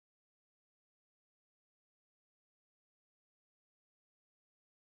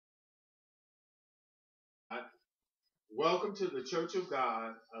Welcome to the Church of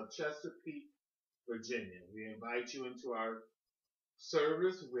God of Chesapeake, Virginia. We invite you into our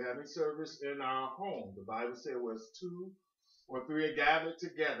service. We're having service in our home. The Bible said was two or three are gathered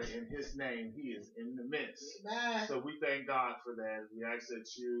together in his name. He is in the midst. Amen. So we thank God for that. We ask that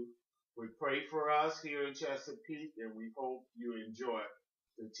you would pray for us here in Chesapeake, and we hope you enjoy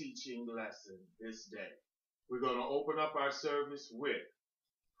the teaching lesson this day. We're going to open up our service with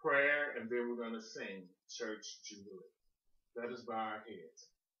prayer, and then we're going to sing Church Jubilee. Let us bow our heads.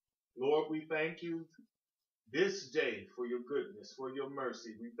 Lord, we thank you this day for your goodness, for your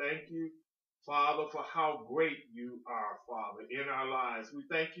mercy. We thank you, Father, for how great you are, Father, in our lives. We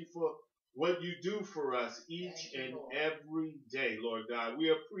thank you for what you do for us each and every day, Lord God. We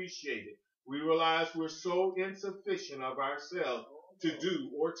appreciate it. We realize we're so insufficient of ourselves to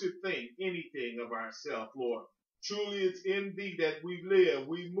do or to think anything of ourselves, Lord. Truly, it's in thee that we live,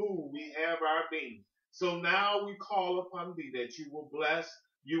 we move, we have our being. So now we call upon thee that you will bless,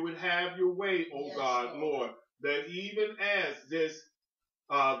 you would have your way, oh yes, God, Lord, that even as this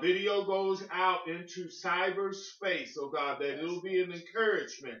video goes out into cyberspace, oh God, that it'll be an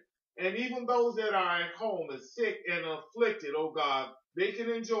encouragement. And even those that are at home and sick and afflicted, oh God, they can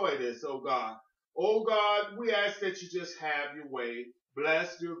enjoy this, oh God. Oh God, we ask that you just have your way.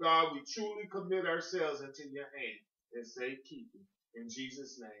 Bless, dear God, we truly commit ourselves into your hand and safekeeping. In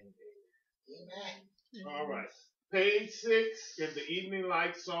Jesus' name, amen. All right. Page 6 in the Evening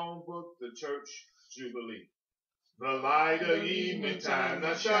Light Songbook, the Church Jubilee. The light of evening time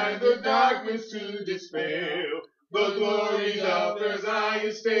that shines the darkness to dispel. The glories of their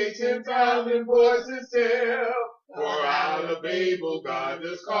Zion state 10,000 voices tell. For out of Babel God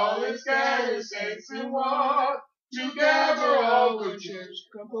does call and scatter saints in one. Together all the church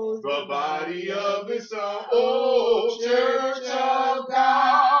compose the body of his Son. O Church of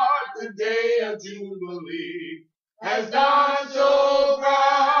God, the day of Jubilee has dawned so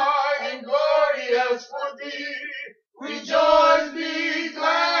bright and glorious for thee. Rejoice, be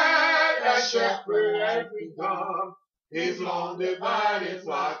glad, thy shepherd has become his long divided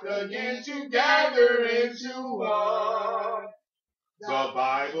flock again to gather into one. The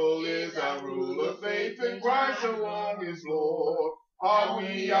Bible is our rule of faith, and Christ alone is Lord. Are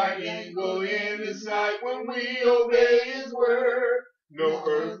we are equal in his sight when we obey his word? No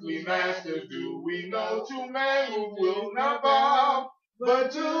earthly master do we know, to man who will not bow,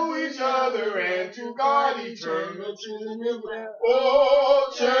 but to each other and to God eternal truth.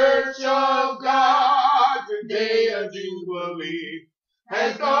 O Church of God, the day of Jubilee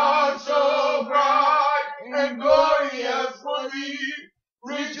has gone so bright and glorious for thee.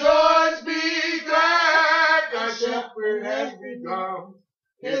 Rejoice, be glad, thy shepherd has become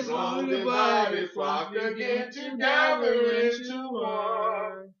his long divided flock again to gather into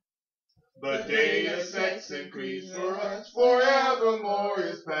one. The day of sex and creed for us forevermore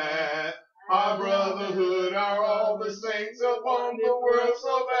is past. Our brotherhood are all the saints upon the world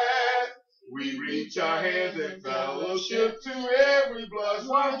so vast. We reach our hands in fellowship to every blood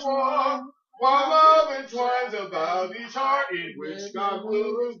once one, while love entwines about each heart in which God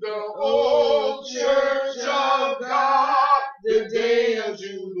will is done. O Church of God, the day of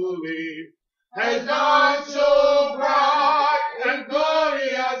Jubilee has dawned so bright and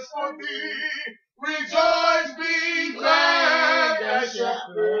glorious for thee. Rejoice, be glad, thy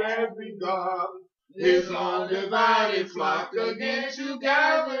shepherd has begun his long divided flock again to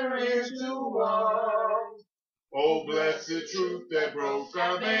gather into one. O blessed truth that broke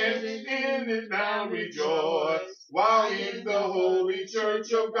our bands, in it now rejoice, while in the holy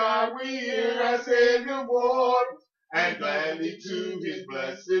church of God we hear our Savior voice. And gladly to his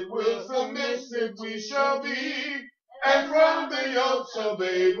blessed will submissive we shall be, and from the yokes of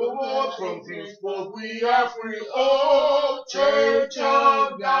Babel more from henceforth we are free. O Church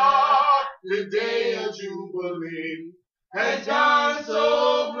of God, the day of Jubilee has gone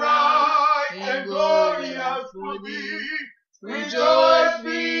so bright and glorious for thee. Rejoice,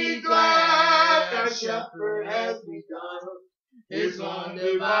 be glad, thy shepherd has begun his long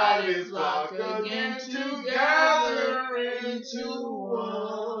divided flock again to gather into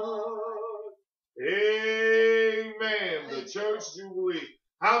one. Amen. The Church Jubilee.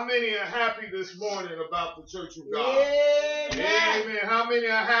 How many are happy this morning about the Church of God? Amen. Amen. How many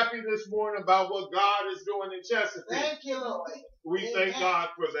are happy this morning about what God is doing in Chesapeake? Thank you, Lord. We thank God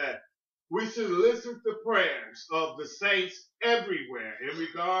for that. We should listen to prayers of the saints everywhere in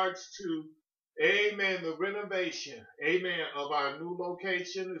regards to, amen, the renovation, amen, of our new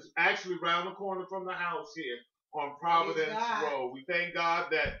location. Is actually around the corner from the house here on Providence Road. We thank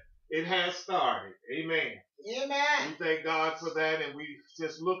God that it has started. Amen. Amen. We thank God for that, and we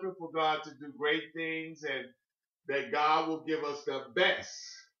just looking for God to do great things. And that God will give us the best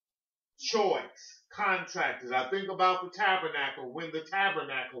choice contractors. I think about the tabernacle when the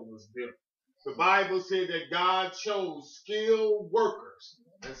tabernacle was built. The Bible said that God chose skilled workers.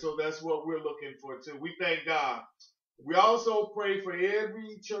 And so that's what we're looking for too. We thank God. We also pray for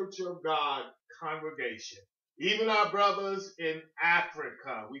every Church of God congregation. Even our brothers in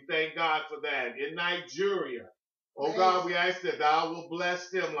Africa. We thank God for that. In Nigeria. Oh God, we ask that thou will bless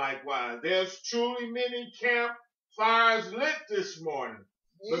them likewise. There's truly many campfires lit this morning.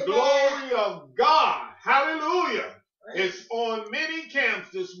 The glory of God, hallelujah, is on many camps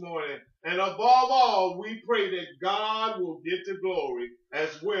this morning. And above all, we pray that God will get the glory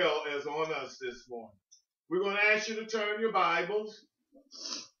as well as on us this morning. We're going to ask you to turn your Bibles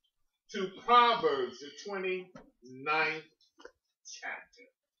to Proverbs, the 29th chapter.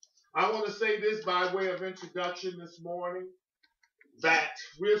 I want to say this by way of introduction this morning, that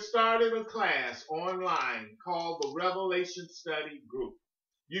we're starting a class online called the Revelation Study Group.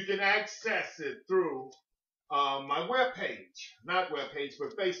 You can access it through my webpage, not webpage,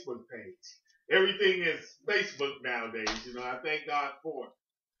 but Facebook page. Everything is Facebook nowadays, I thank God for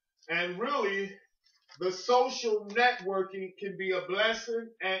it. And really, the social networking can be a blessing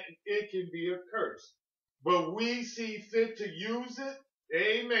and it can be a curse. But we see fit to use it,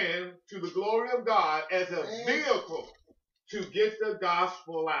 amen, to the glory of God as a vehicle to get the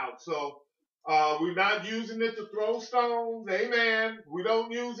gospel out. So we're not using it to throw stones, amen. We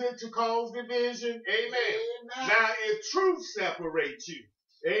don't use it to cause division, amen. Now, if truth separates you,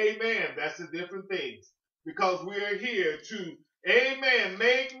 amen, that's a different thing. Because we are here to, amen,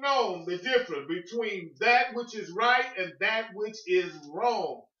 make known the difference between that which is right and that which is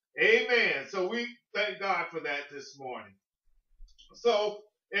wrong. Amen. So we thank God for that this morning. So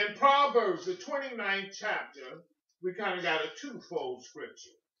in Proverbs, the 29th chapter, we kind of got a twofold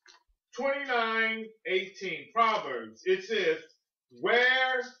scripture. 29:18, Proverbs, it says,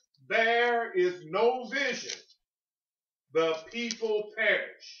 where there is no vision, the people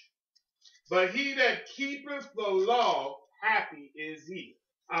perish. But he that keepeth the law, happy is he.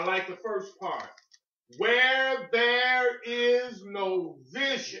 I like the first part. Where there is no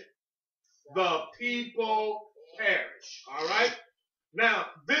vision, the people perish. All right? Now,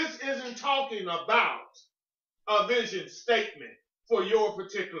 this isn't talking about a vision statement for your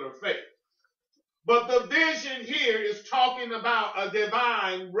particular faith. But the vision here is talking about a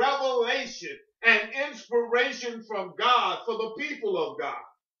divine revelation and inspiration from God for the people of God.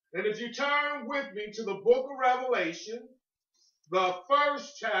 And if you turn with me to the book of Revelation, the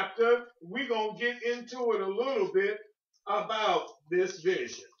first chapter, we're going to get into it a little bit about this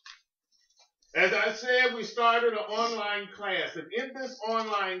vision. As I said, we started an online class. And in this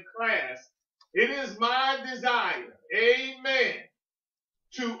online class, it is my desire, amen,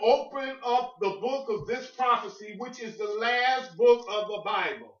 to open up the book of this prophecy, which is the last book of the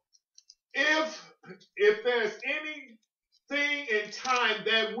Bible. If there's anything in time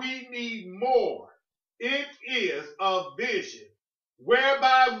that we need more, it is a vision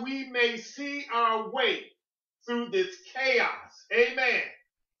whereby we may see our way through this chaos. Amen.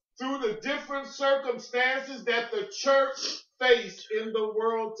 Through the different circumstances that the church face in the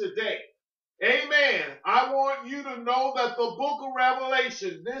world today. Amen. I want you to know that the book of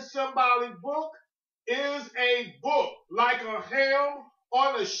Revelation, this symbolic book, is a book like a helm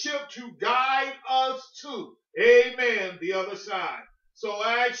on a ship to guide us to, amen, the other side. So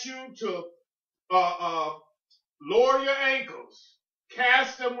I ask you to lower your ankles,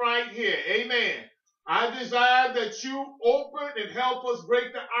 cast them right here, amen. I desire that you open and help us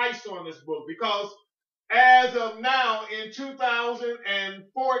break the ice on this book, because as of now, in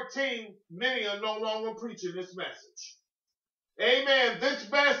 2014, many are no longer preaching this message. Amen. This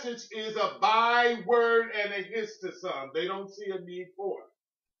message is a byword and a hiss to some. They don't see a need for it.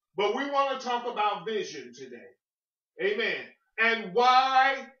 But we want to talk about vision today. Amen. And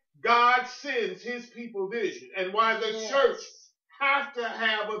why God sends his people vision, and why the church have to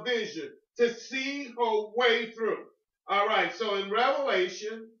have a vision to see her way through. All right, so in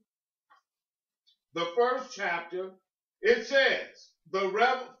Revelation, the first chapter, it says,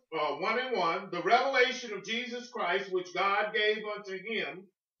 1:1, the revelation of Jesus Christ, which God gave unto him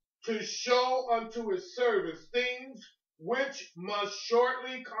to show unto his servants things which must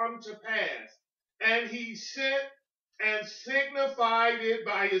shortly come to pass. And he sent and signified it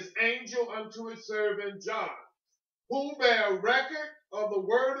by his angel unto his servant John, who bear record of the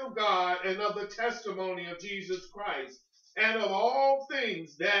word of God and of the testimony of Jesus Christ, and of all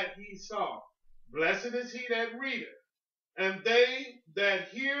things that he saw. Blessed is he that readeth, and they that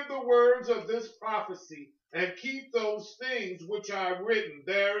hear the words of this prophecy, and keep those things which are written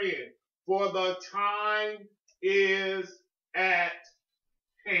therein, for the time is at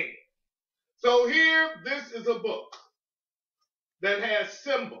hand. So here, this is a book that has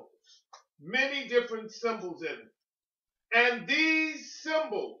symbols, many different symbols in it. And these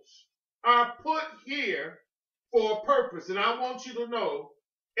symbols are put here for a purpose. And I want you to know,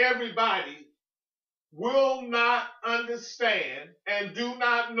 everybody will not understand and do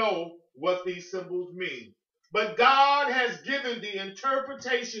not know what these symbols mean. But God has given the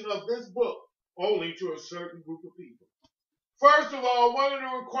interpretation of this book only to a certain group of people. First of all, one of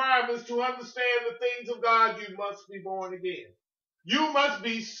the requirements to understand the things of God, you must be born again. You must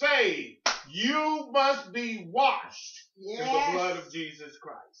be saved. You must be washed in the blood of Jesus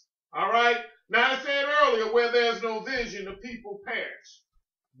Christ. All right? Now, I said earlier, where there's no vision, the people perish.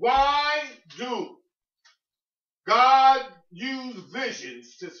 Why do God use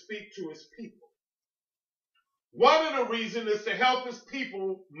visions to speak to his people? One of the reasons is to help his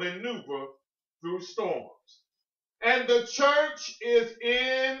people maneuver through storms. And the church is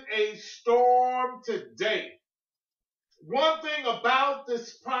in a storm today. One thing about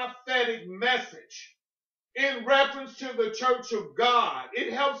this prophetic message in reference to the church of God,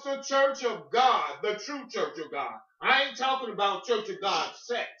 it helps the church of God, the true church of God. I ain't talking about church of God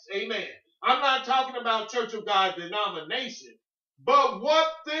sects. Amen. I'm not talking about church of God denomination. But what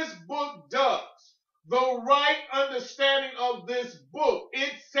this book does, the right understanding of this book,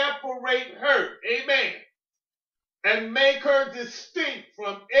 it separates her. Amen. And make her distinct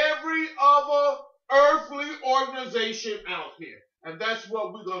from every other earthly organization out here. And that's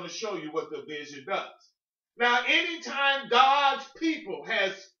what we're going to show you what the vision does. Now, anytime God's people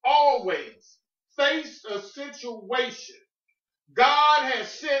has always faced a situation, God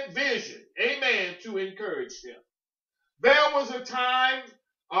has sent vision, amen, to encourage them. There was a time,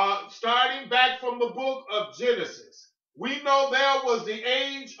 starting back from the book of Genesis, we know there was the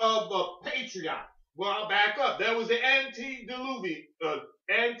age of the patriarch. Well, I'll back up. There was the antediluvian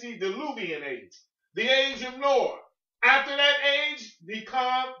age, the age of Noah. After that age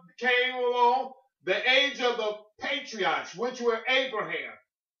came along the age of the patriarchs, which were Abraham.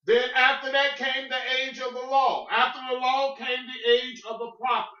 Then after that came the age of the law. After the law came the age of the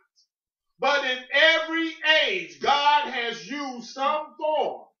prophets. But in every age, God has used some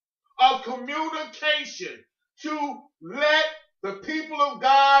form of communication to let the people of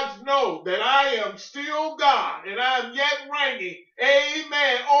God know that I am still God and I am yet reigning,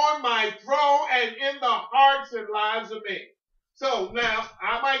 amen, on my throne and in the hearts and lives of men. So now,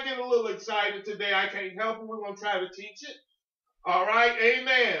 I might get a little excited today. I can't help it. We're going to try to teach it. All right,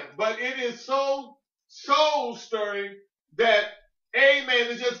 amen. But it is so soul-stirring that, amen,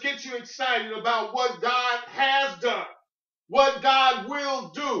 it just gets you excited about what God has done, what God will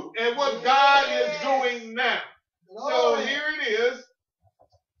do, and what God is doing now. So here it is.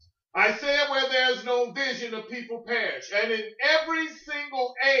 I said where there's no vision, the people perish. And in every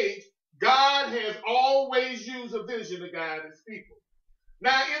single age, God has always used a vision to guide his people.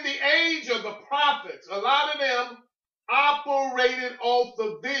 Now, in the age of the prophets, a lot of them operated off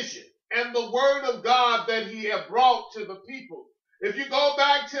the vision and the word of God that he had brought to the people. If you go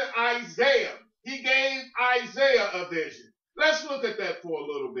back to Isaiah, he gave Isaiah a vision. Let's look at that for a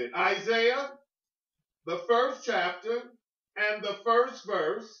little bit. Isaiah, the first chapter and the first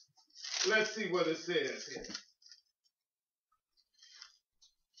verse. Let's see what it says here.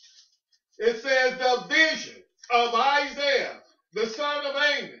 It says, the vision of Isaiah, the son of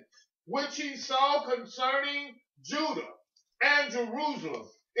Amos, which he saw concerning Judah and Jerusalem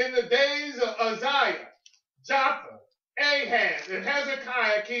in the days of Uzziah, Jotham, Ahaz, and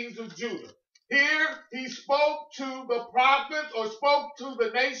Hezekiah, kings of Judah. Here he spoke to the prophets or spoke to the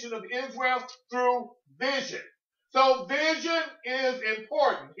nation of Israel through vision. So vision is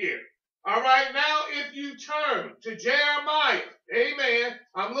important here. All right, now if you turn to Jeremiah, amen,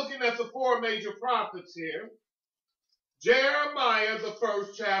 I'm looking at the four major prophets here. Jeremiah, the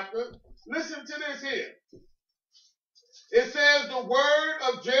first chapter. Listen to this here. It says the word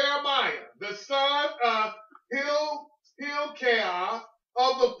of Jeremiah, the son of Hilkiah,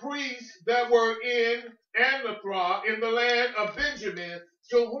 of the priests that were in Anathoth in the land of Benjamin,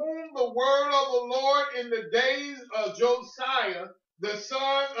 to whom the word of the Lord in the days of Josiah, the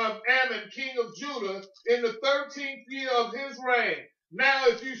son of Ammon, king of Judah, in the 13th year of his reign. Now,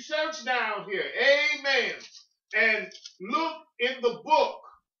 if you search down here, amen, and look in the book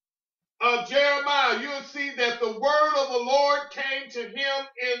of Jeremiah, you'll see that the word of the Lord came to him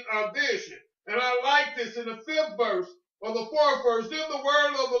in a vision. And I like this in the 5th verse, or the 4th verse. Then the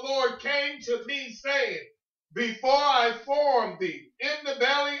word of the Lord came to me, saying, before I formed thee, in the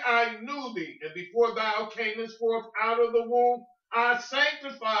belly I knew thee, and before thou camest forth out of the womb, I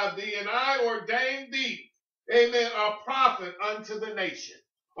sanctified thee, and I ordained thee amen, a prophet unto the nation.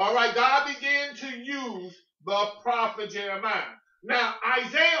 All right, God began to use the prophet Jeremiah. Now,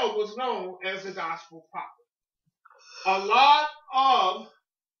 Isaiah was known as a gospel prophet. A lot of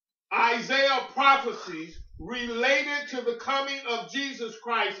Isaiah prophecies related to the coming of Jesus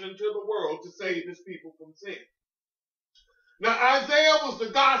Christ into the world to save his people from sin. Now, Isaiah was the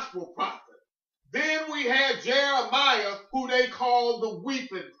gospel prophet. Then we had Jeremiah, who they called the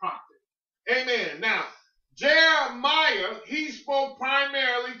weeping prophet. Amen. Now, Jeremiah, he spoke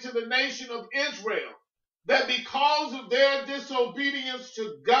primarily to the nation of Israel, that because of their disobedience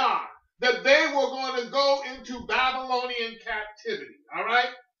to God, that they were going to go into Babylonian captivity. All right?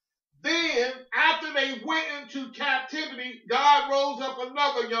 Then, after they went into captivity, God rose up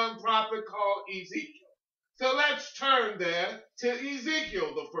another young prophet called Ezekiel. So let's turn there to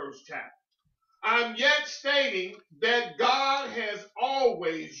Ezekiel, the first chapter. I'm yet stating that God has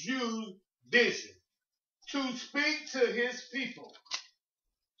always used vision to speak to his people.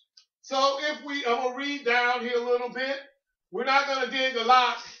 So I'm going to read down here a little bit. We're not going to dig a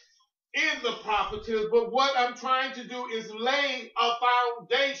lot in the prophetess, but what I'm trying to do is lay a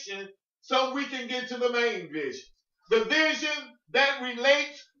foundation so we can get to the main vision. The vision that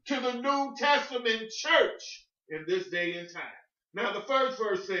relates to the New Testament church in this day and time. Now the first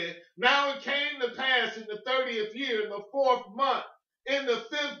verse says, now it came to pass in the 30th year, in the 4th month, in the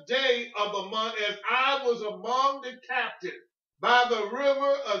 5th day of the month, as I was among the captives by the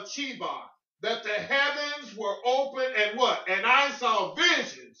river of Chebar, that the heavens were open and what? And I saw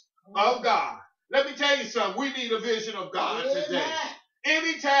visions of God. Let me tell you something. We need a vision of God today.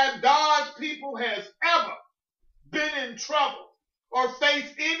 Anytime God's people has ever been in trouble or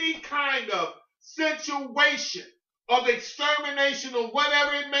faced any kind of situation of extermination or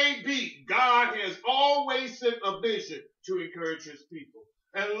whatever it may be, God has always sent a vision to encourage his people.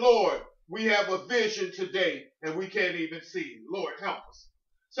 And Lord, we have a vision today and we can't even see it. Lord, help us.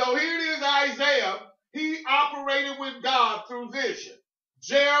 So here it is, Isaiah. He operated with God through vision.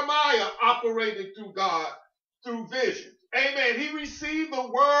 Jeremiah operated through God through visions. Amen. He received the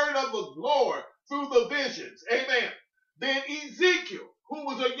word of the Lord through the visions. Amen. Then Ezekiel, who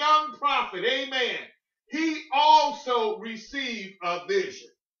was a young prophet, amen, he also received a vision.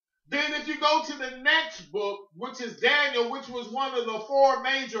 Then if you go to the next book, which is Daniel, which was one of the 4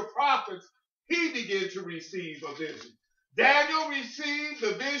 major prophets, he began to receive a vision. Daniel received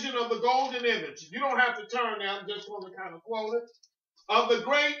the vision of the golden image. You don't have to turn there. I'm just going to kind of quote it. Of the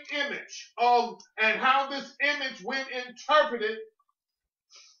great image of, and how this image, when interpreted,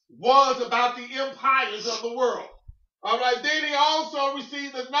 was about the empires of the world. All right. Then he also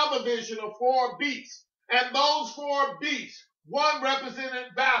received another vision of 4 beasts. And those 4 beasts, one represented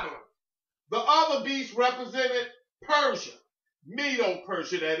Babylon. The other beast represented Persia,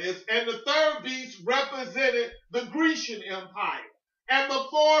 Medo-Persia that is. And the third beast represented the Grecian Empire. And the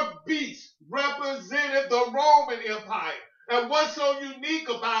 4th beast represented the Roman Empire. And what's so unique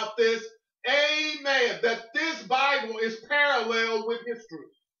about this, amen, that this Bible is parallel with history.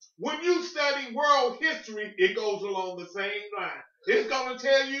 When you study world history, it goes along the same line. It's going to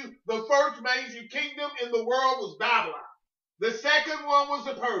tell you the first major kingdom in the world was Babylon. The second one was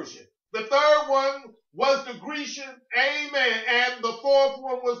the Persian. The third one was the Grecian, amen, and the 4th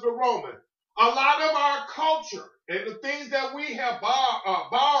one was the Roman. A lot of our culture and the things that we have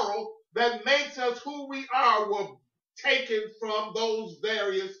borrowed that makes us who we are were taken from those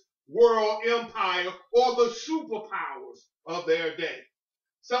various world empire or the superpowers of their day.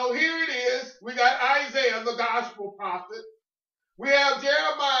 So here it is. We got Isaiah, the gospel prophet. We have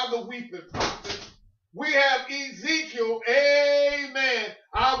Jeremiah, the weeping prophet. We have Ezekiel, amen.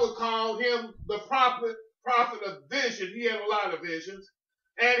 I would call him the prophet of vision. He had a lot of visions.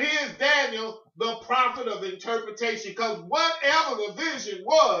 And here's Daniel, the prophet of interpretation. Because whatever the vision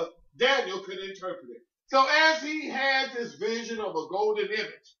was, Daniel could interpret it. So as he had this vision of a golden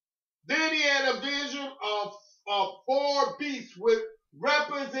image, then he had a vision of 4 beasts with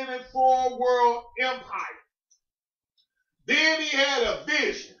represented 4 world empires. Then he had a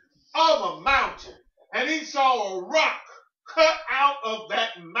vision of a mountain, and he saw a rock cut out of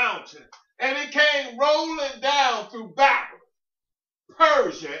that mountain, and it came rolling down through Babylon,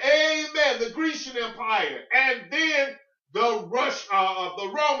 Persia, amen, the Grecian Empire, and then the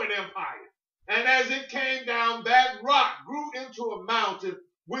Roman Empire. And as it came down, that rock grew into a mountain,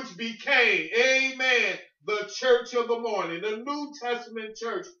 which became, amen, the church of the morning, the New Testament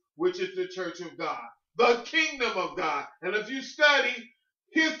church, which is the church of God, the kingdom of God. And if you study,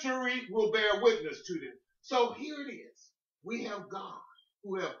 history will bear witness to them. So here it is. We have God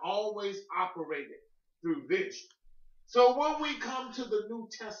who have always operated through vision. So when we come to the New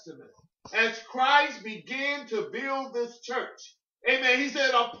Testament, as Christ began to build this church. Amen. He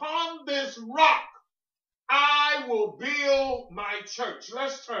said, upon this rock, I will build my church.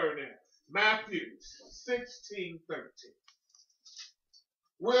 Let's turn in Matthew 16:13.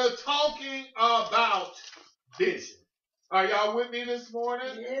 We're talking about vision. Are y'all with me this morning?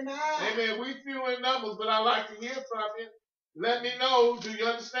 Amen. Amen. We few in numbers, but I like to hear from you. Let me know. Do you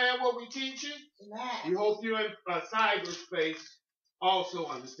understand what we're teaching? Amen. We hope you in cyberspace also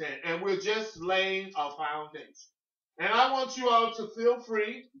understand. And we're just laying a foundation. And I want you all to feel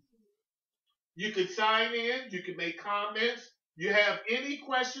free. You can sign in. You can make comments. You have any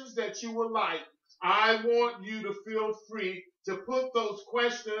questions that you would like. I want you to feel free to put those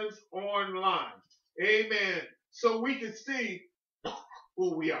questions online. Amen. So we can see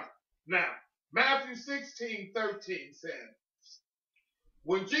who we are. Now, Matthew 16:13 says,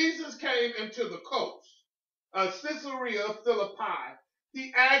 when Jesus came into the coast of Caesarea Philippi,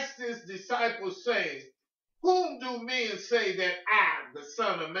 he asked his disciples, saying, whom do men say that I, the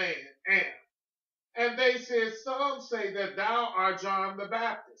Son of Man, am? And they said, some say that thou art John the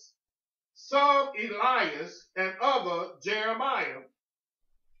Baptist, some Elias, and other Jeremiah,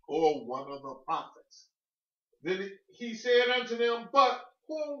 or one of the prophets. Then he said unto them, but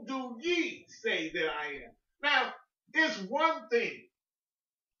whom do ye say that I am? Now, it's one thing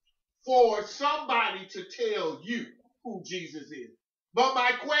for somebody to tell you who Jesus is. But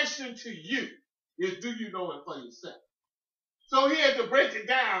my question to you is, do you know him for yourself? So he had to break it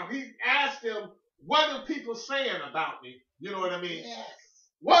down. He asked them, what are people saying about me? You know what I mean? Yes.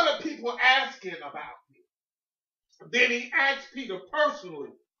 What are people asking about me? Then he asked Peter personally,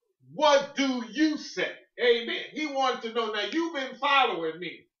 what do you say? Amen. He wanted to know, now you've been following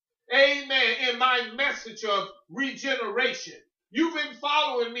me. Amen. In my message of regeneration. You've been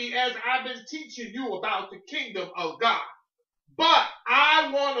following me as I've been teaching you about the kingdom of God. But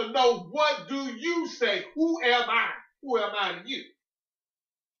I want to know, what do you say? Who am I? Who am I to you?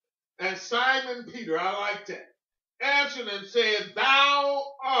 And Simon Peter, I like that, answered and said, thou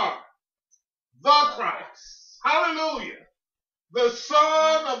art the Christ. Hallelujah. The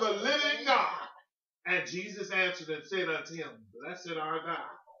Son of the living God. And Jesus answered and said unto him, blessed art thou,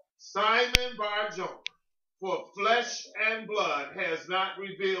 Simon Bar-Jonah, for flesh and blood has not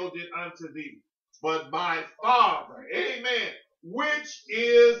revealed it unto thee, but my Father, amen, which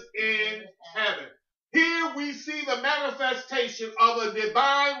is in heaven. Here we see the manifestation of a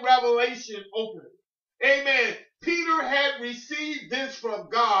divine revelation opening. Amen. Peter had received this from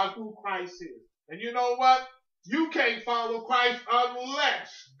God, who Christ is. And you know what? You can't follow Christ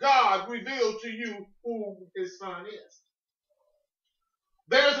unless God reveals to you who his son is.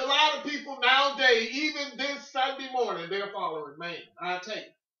 There's a lot of people nowadays, even this Sunday morning, they're following man. I tell you.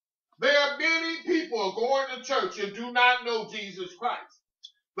 There are many people going to church and do not know Jesus Christ.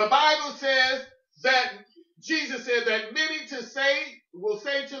 The Bible says that Jesus said that many will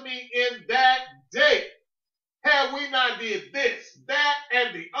say to me in that day, have we not did this, that,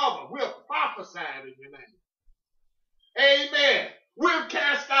 and the other? We're prophesying in your name. Amen. We've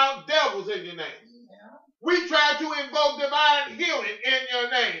cast out devils in your name. We tried to invoke divine healing in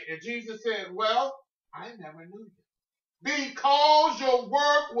your name. And Jesus said, well, I never knew you. Because your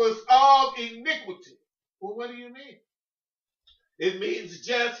work was of iniquity. Well, what do you mean? It means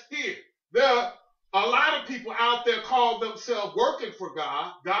just here. There are a lot of people out there call themselves working for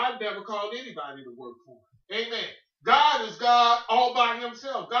God. God never called anybody to work for him. Amen. God is God all by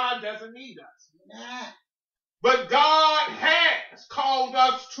himself. God doesn't need us. Nah. But God has called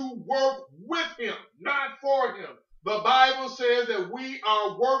us to work with him, not for him. The Bible says that we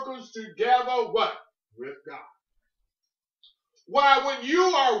are workers together, what? With God. Why, when you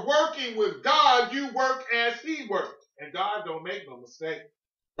are working with God, you work as he works. And God don't make no mistake.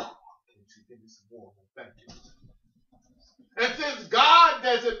 Can you give me some more? Thank you. And since God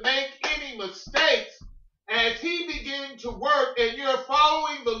doesn't make any mistakes, as he begins to work and you're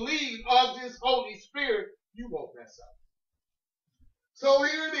following the lead of this Holy Spirit, you won't mess up. So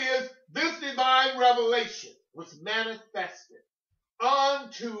here it is. This divine revelation was manifested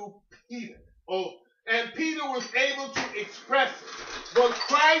unto Peter. Oh, and Peter was able to express it. But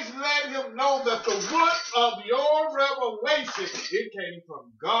Christ let him know that the root of your revelation, it came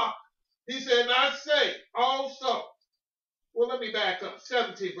from God. He said, and I say also, well, let me back up.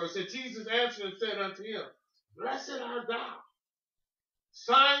 17 verse. And Jesus answered and said unto him, blessed art thou,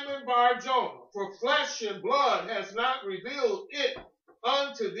 Simon Bar-Jonah, for flesh and blood has not revealed it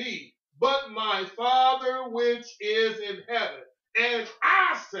unto thee, but my Father which is in heaven. And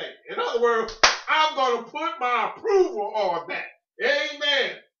I say, in other words, I'm going to put my approval on that.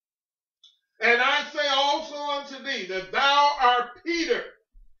 Amen. And I say also unto thee that thou art Peter,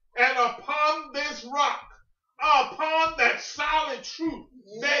 and solid truth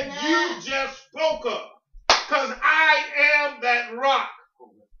that you just spoke of. Because I am that rock.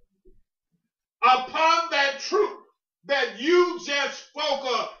 Upon that truth that you just spoke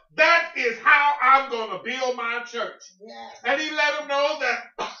of, that is how I'm going to build my church. Yes. And he let him know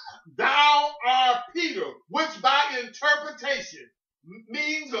that thou art Peter, which by interpretation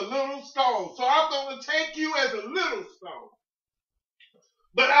means a little stone. So I'm going to take you as a little stone.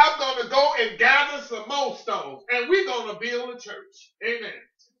 But I'm going to go and gather some more stones. And we're going to build a church. Amen.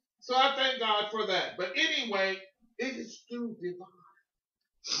 So I thank God for that. But anyway, it is through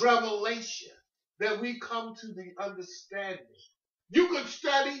divine revelation that we come to the understanding. You can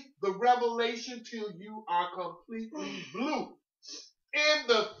study the revelation till you are completely blue in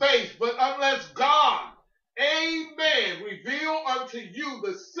the face. But unless God, amen, reveal unto you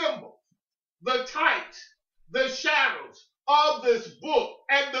the symbols, the types, the shadows of this book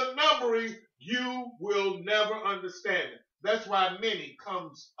and the numbering, you will never understand it. That's why many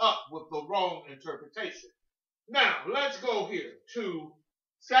comes up with the wrong interpretation. Now, let's go here to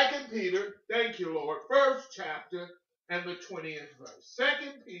 2 Peter, thank you, Lord, 1st chapter and the 20th verse. 2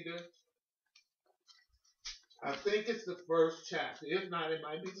 Peter, I think it's the 1st chapter. If not, it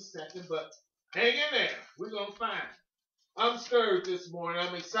might be the 2nd, but hang in there. We're going to find. I'm stirred this morning.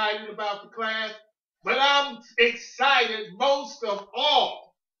 I'm excited about the class, but I'm excited most of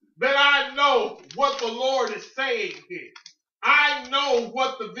all that I know what the Lord is saying here. I know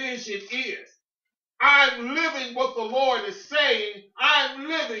what the vision is. I'm living what the Lord is saying. I'm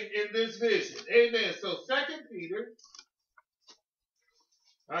living in this vision. Amen. So 2 Peter.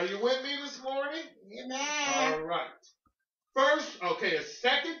 Are you with me this morning? Amen. All right. It's 2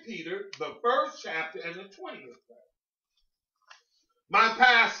 Peter, the 1st chapter and the 20th verse. My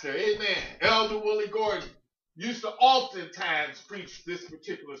pastor, amen, Elder Willie Gordon, used to oftentimes preach this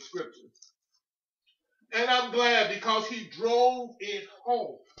particular scripture. And I'm glad because he drove it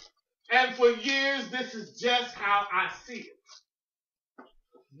home. And for years, this is just how I see it.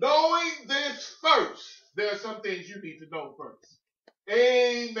 Knowing this first, there are some things you need to know first.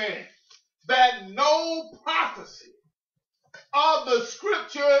 Amen. That no prophecy of the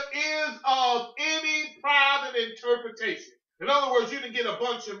scripture is of any private interpretation. In other words, you didn't get a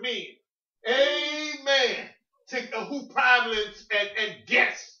bunch of men, amen, who privately and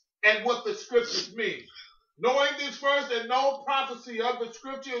guess at what the scriptures mean. Knowing this first, that no prophecy of the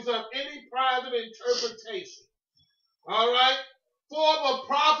scriptures of any private interpretation. All right? For the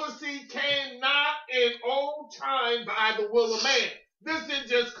prophecy came not in old time by the will of man. This didn't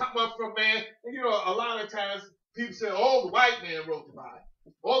just come up from man. And you know, a lot of times people say, oh, the white man wrote the Bible.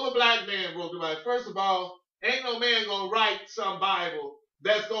 Or the black man wrote the Bible. First of all, ain't no man going to write some Bible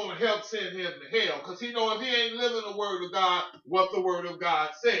that's going to help send him to hell. Because he know if he ain't living the word of God, what the word of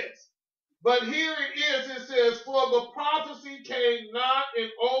God says. But here it is, it says, for the prophecy came not in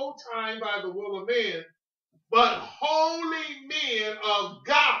old time by the will of men, but holy men of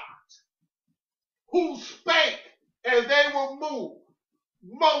God, who spake as they were moved,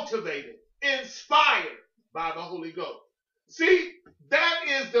 motivated, inspired by the Holy Ghost. See, that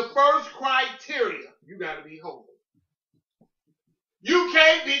is the first criteria. You got to be holy. You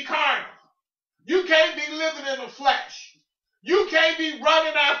can't be carnal. You can't be living in the flesh. You can't be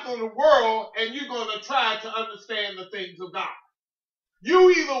running after the world and you're going to try to understand the things of God. You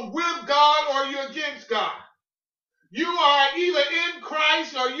either with God or you're against God. You are either in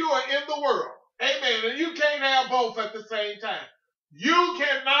Christ or you are in the world. Amen. And you can't have both at the same time. You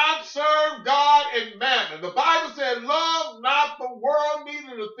cannot serve God and mammon. The Bible said, love not the world,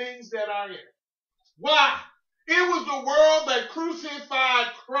 neither the things that are in it. Why? It was the world that crucified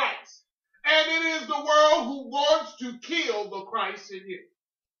Christ. And it is the world who wants to kill the Christ in you.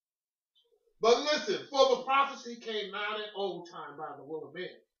 But listen, for the prophecy came not in old time by the will of men,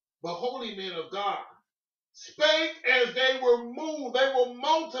 but holy men of God spake as they were moved, they were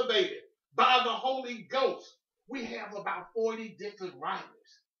motivated by the Holy Ghost. We have about 40 different writers.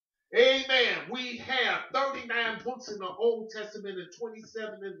 Amen. We have 39 books in the Old Testament and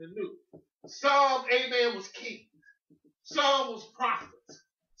 27 in the New. Some, amen, was kings. Some was prophets.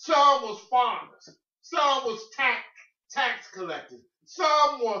 Some was farmers. Some was tax collectors.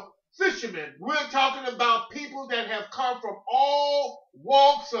 Some were fishermen. We're talking about people that have come from all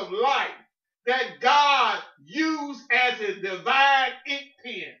walks of life that God used as a divine ink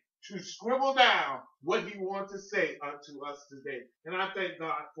pen to scribble down what he wants to say unto us today. And I thank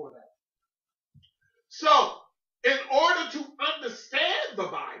God for that. So, in order to understand the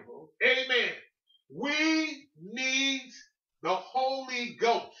Bible, amen, we need the Holy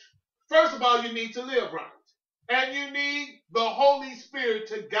Ghost. First of all, you need to live right. And you need the Holy Spirit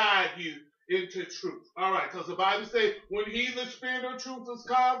to guide you into truth. All right, because the Bible says, when he, the Spirit of truth, has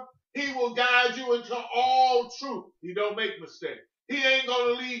come, he will guide you into all truth. He don't make mistakes. He ain't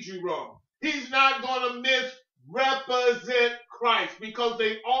going to lead you wrong. He's not going to misrepresent Christ because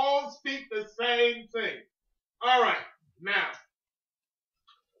they all speak the same thing. All right, now,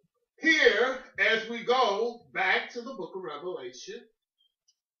 here, as we go back to the book of Revelation,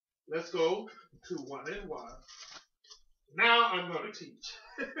 let's go to 1 and 1. Now I'm going to teach.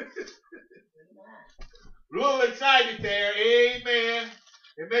 A little excited there, amen.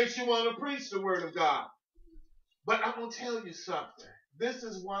 It makes you want to preach the word of God. But I'm going to tell you something. This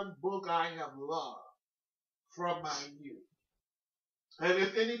is one book I have loved from my youth. And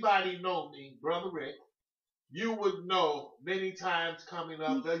if anybody know me, Brother Rick, you would know many times coming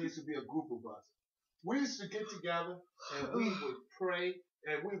up, there used to be a group of us. We used to get together and we would pray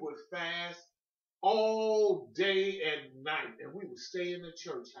and we would fast all day and night. And we would stay in the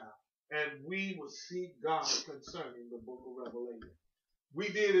church house and we would seek God concerning the book of Revelation. We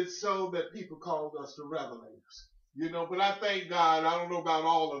did it so that people called us the Revelators. You know, but I thank God, I don't know about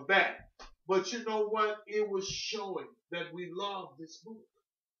all of that. But you know what? It was showing that we loved this book.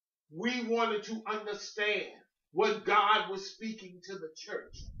 We wanted to understand what God was speaking to the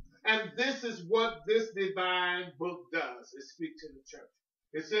church. And this is what this divine book does. It speaks to the church.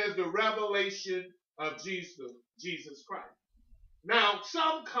 It says the revelation of Jesus Christ. Now,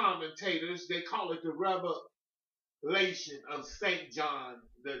 some commentators, they call it the revelation of St. John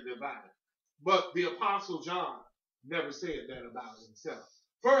the Divine. But the Apostle John never said that about himself.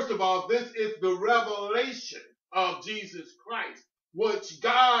 First of all, this is the revelation of Jesus Christ, which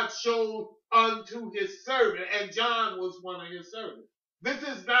God showed unto his servant, and John was one of his servants. This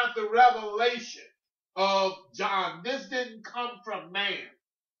is not the revelation of John. This didn't come from man.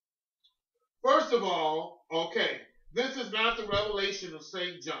 First of all, okay, this is not the revelation of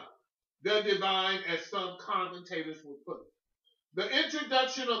St. John, the divine, as some commentators would put it. The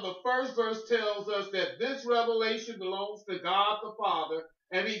introduction of the first verse tells us that this revelation belongs to God the Father,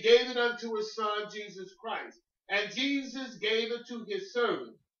 and he gave it unto his Son, Jesus Christ. And Jesus gave it to his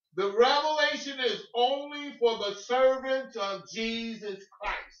servant. The revelation is only for the servants of Jesus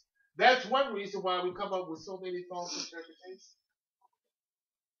Christ. That's one reason why we come up with so many false interpretations.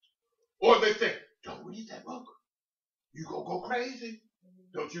 Or they say, don't read that book. You're going to go crazy.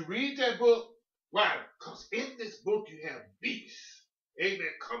 Don't you read that book? Why? Because in this book you have beasts. Amen.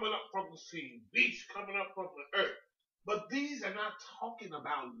 Coming up from the sea. Beasts coming up from the earth. But these are not talking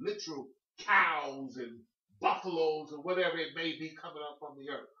about literal cows and buffaloes or whatever it may be coming up from the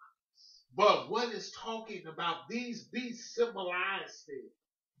earth. But what is talking about, these beasts symbolize things.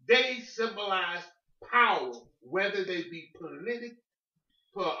 They symbolize power, whether they be political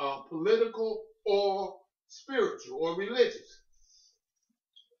or spiritual or religious.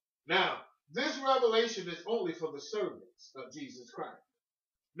 Now, this revelation is only for the servants of Jesus Christ.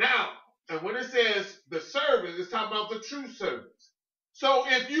 Now, and when it says the servant, it's talking about the true servants. So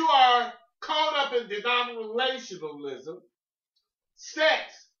if you are caught up in denominationalism,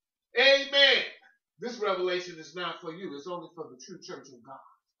 sex, amen, this revelation is not for you. It's only for the true church of God.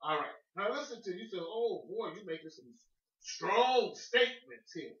 All right. Now listen to you. You say, oh boy, you're making some strong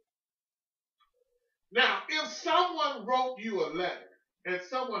statements here. Now, if someone wrote you a letter and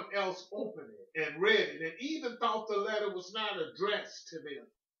someone else opened it and read it and even thought the letter was not addressed to them,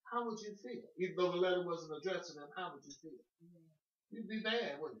 how would you feel? Even though the letter wasn't addressed to them, how would you feel? You'd be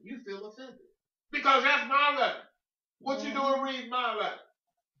mad, wouldn't you? You'd feel offended. Because that's my letter. What you doing reading my letter?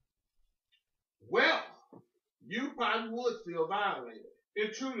 Well, you probably would feel violated,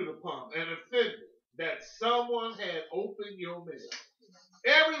 intruded upon, and offended that someone had opened your mail.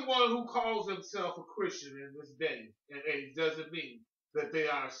 Everyone who calls himself a Christian in this day and age doesn't mean that they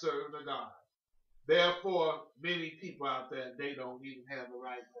are serving a God. Therefore, many people out there, they don't even have the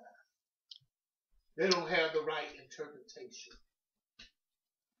right God. They don't have the right interpretation.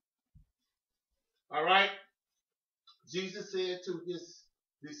 All right? Jesus said to his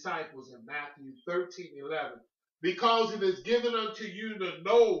disciples in Matthew 13:11, because it is given unto you to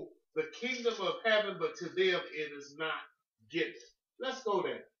know the kingdom of heaven, but to them it is not given. Let's go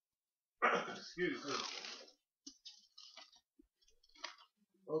there. Excuse me.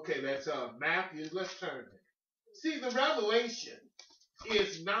 Okay, that's Matthew. Let's turn there. See, the revelation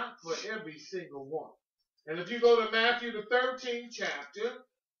is not for every single one. And if you go to Matthew the 13th chapter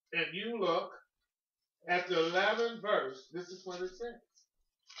and you look at the 11th verse, this is what it says.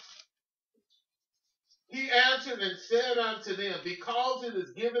 He answered and said unto them, because it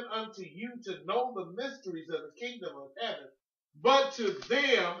is given unto you to know the mysteries of the kingdom of heaven, but to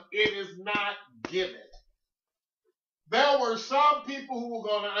them it is not given. There were some people who were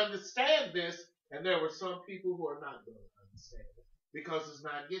going to understand this, and there were some people who are not going to understand it because it's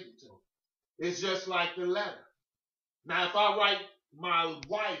not getting to them. It's just like the letter. Now, if I write my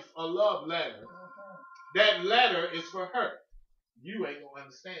wife a love letter, that letter is for her. You ain't going to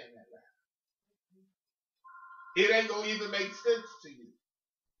understand that letter. It ain't going to even make sense to you.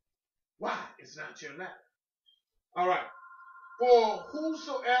 Why? It's not your letter. All right. For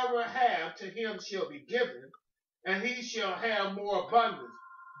whosoever have, to him shall be given, and he shall have more abundance.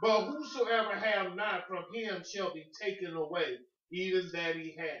 But whosoever have not, from him shall be taken away, even that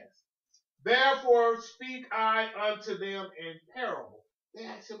he has. Therefore speak I unto them in parable. They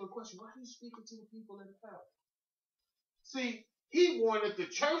asked him a question. Why are you speaking to the people in parable? See, he wanted the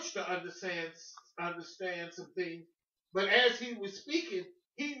church to understand some things, but as he was speaking,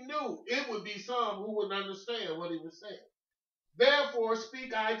 he knew it would be some who wouldn't understand what he was saying. Therefore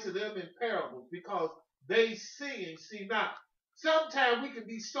speak I to them in parables, because they see and see not. Sometimes we can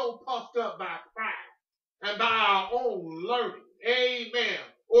be so puffed up by pride and by our own learning, amen,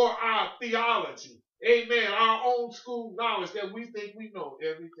 or our theology, amen, our own school knowledge that we think we know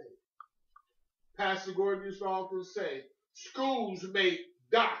everything. Pastor Gordon used to often say, schools make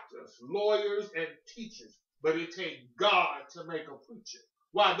doctors, lawyers, and teachers, but it takes God to make a preacher.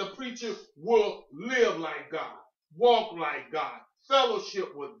 Why? The preacher will live like God, walk like God,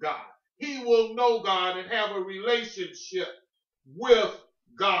 fellowship with God. He will know God and have a relationship with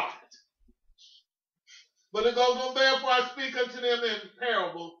God. But it goes on, therefore I speak unto them in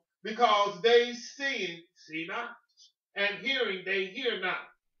parables, because they see not, and hearing they hear not.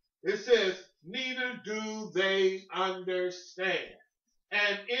 It says, neither do they understand.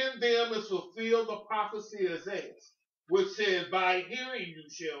 And in them is fulfilled the prophecy of Isaiah, which says, by hearing you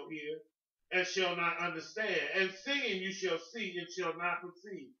shall hear, and shall not understand, and seeing you shall see, and shall not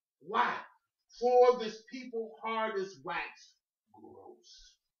perceive. Why? For this people heart is waxed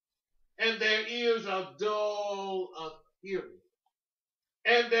gross, and their ears are dull of hearing,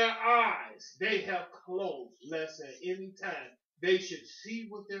 and their eyes they have closed, lest at any time they should see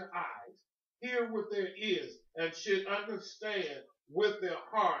with their eyes, hear with their ears, and should understand with their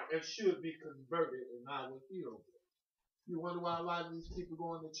heart, and should be converted, and I will heal them. You wonder why a lot of these people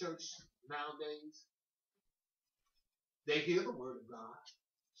going to church nowadays? They hear the word of God,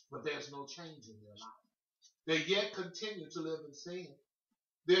 but there's no change in their life. They yet continue to live in sin.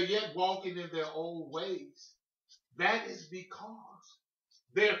 They're yet walking in their old ways. That is because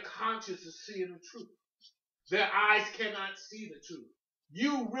their conscience is seeing the truth. Their eyes cannot see the truth.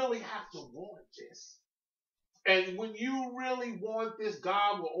 You really have to want this. And when you really want this,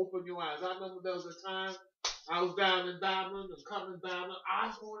 God will open your eyes. I remember there was a time I was down in Babylon and coming down.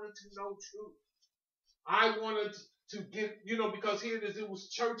 I wanted to know truth. I wanted to get, because here it was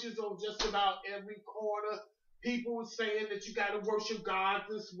churches on just about every corner. People were saying that you got to worship God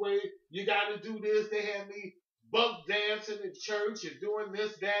this way. You got to do this. They had me buck dancing in church and doing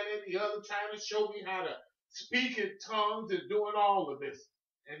this, that, and the other, trying to show me how to speak in tongues and doing all of this.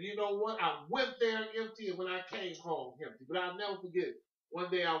 And you know what? I went there empty, and when I came home empty. But I'll never forget, one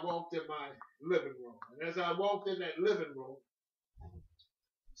day I walked in my living room. And as I walked in that living room,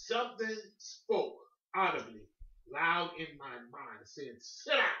 something spoke audibly, loud in my mind, saying,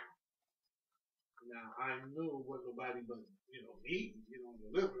 sit down. Now, I knew it wasn't nobody but, me, in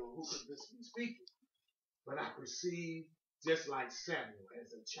the living room, who could this be speaking? But I perceived, just like Samuel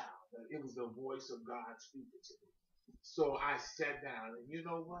as a child, that it was the voice of God speaking to me. So I sat down, and you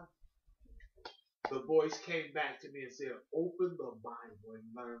know what? The voice came back to me and said, open the Bible and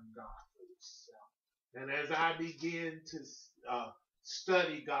learn God for yourself. And as I began to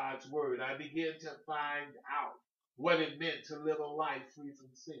study God's word, I began to find out what it meant to live a life free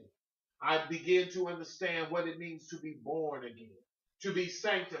from sin. I began to understand what it means to be born again, to be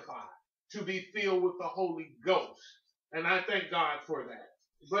sanctified, to be filled with the Holy Ghost. And I thank God for that.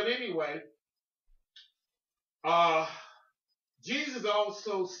 But anyway, Jesus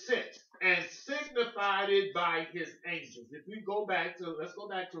also sent and signified it by his angels. If we go back to, let's go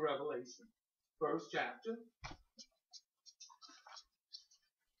back to Revelation, first chapter.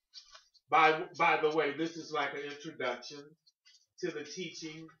 By the way, this is like an introduction to the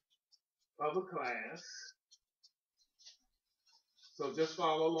teaching of a class. So just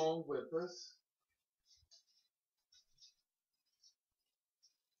follow along with us.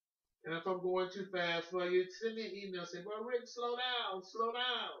 And if I'm going too fast for you, send me an email. Say, well, Rick, slow down, slow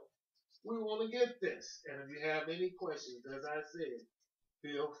down. We want to get this. And if you have any questions, as I said,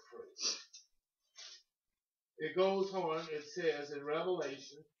 feel free. It goes on, it says in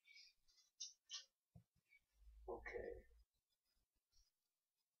Revelation, okay.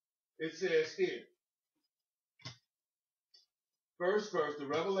 It says here, First verse, the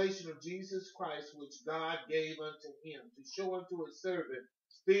revelation of Jesus Christ, which God gave unto him to show unto his servant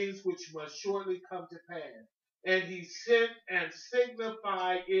things which must shortly come to pass. And he sent and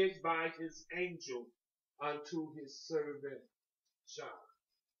signified it by his angel unto his servant John.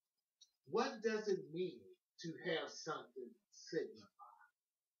 What does it mean to have something signified?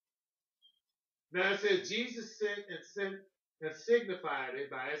 Now it says Jesus sent and signified it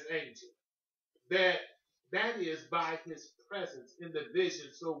by his angel. That is by his presence in the vision,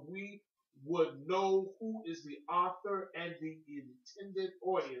 so we would know who is the author and the intended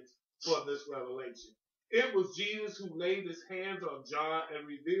audience for this revelation. It was Jesus who laid his hands on John and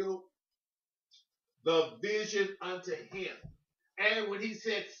revealed the vision unto him. And when he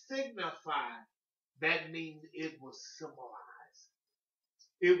said signify, that means it was symbolized.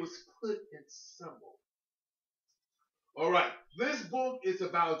 It was put in symbol. All right, this book is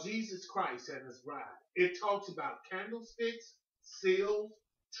about Jesus Christ and his bride. It talks about candlesticks, seals,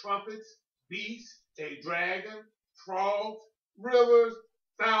 trumpets, beasts, a dragon, frogs, rivers,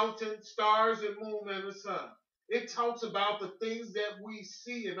 fountains, stars and moon and the sun. It talks about the things that we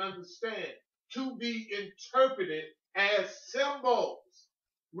see and understand to be interpreted as symbols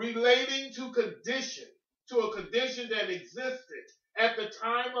relating to a condition that existed at the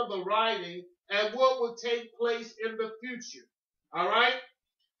time of the writing and what would take place in the future. All right?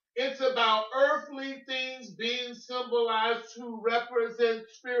 It's about earthly things being symbolized to represent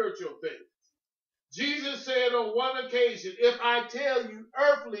spiritual things. Jesus said on one occasion, if I tell you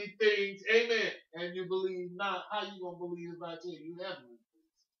earthly things, amen, and you believe not, how you going to believe if I tell you heavenly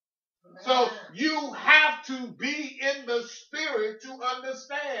things? So you have to be in the spirit to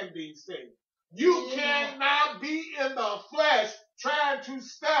understand these things. You cannot be in the flesh trying to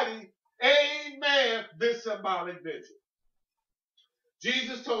study, amen, this symbolic vision.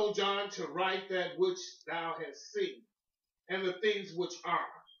 Jesus told John to write that which thou hast seen, and the things which are,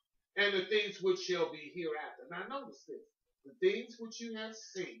 and the things which shall be hereafter. Now notice this. The things which you have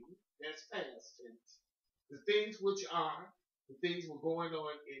seen, that's past tense. The things which are, the things were going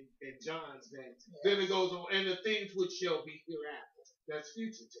on in John's day. Yes. Then it goes on, and the things which shall be hereafter. That's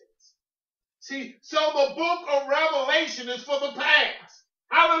future tense. See, so the book of Revelation is for the past.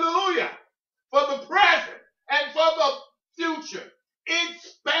 Hallelujah. For the present and for the future. It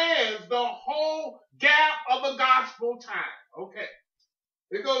spans the whole gap of the gospel time. Okay.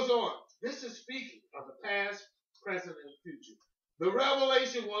 It goes on. This is speaking of the past, present, and future. The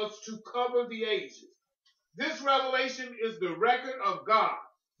revelation was to cover the ages. This revelation is the record of God.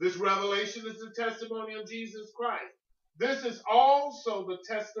 This revelation is the testimony of Jesus Christ. This is also the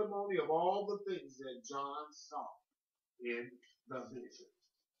testimony of all the things that John saw in the vision.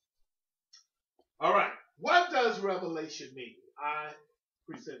 All right. What does revelation mean? I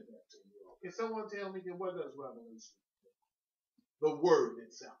present that to you all. Can someone tell me what does revelation mean? The word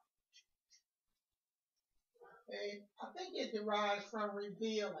itself. Okay. I think it derives from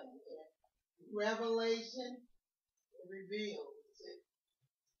revealing. Revelation reveals it.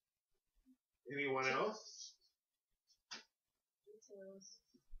 Anyone else?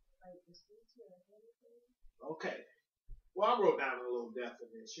 Okay. Well, I wrote down a little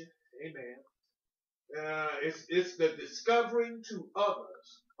definition. Amen. It's the discovering to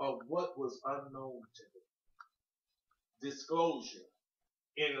others of what was unknown to them. Disclosure,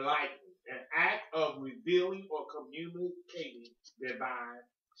 enlightenment, an act of revealing or communicating divine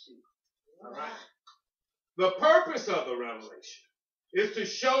truth. All right. The purpose of the revelation is to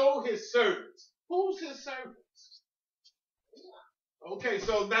show his servants. Who's his servants? Okay,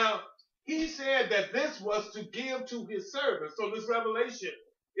 so now he said that this was to give to his servants. So this revelation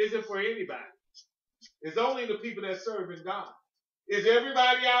isn't for anybody. It's only the people that serve in God. Is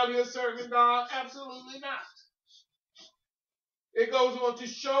everybody out here serving God? Absolutely not. It goes on to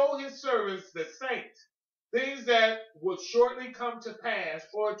show his servants, the saints, things that would shortly come to pass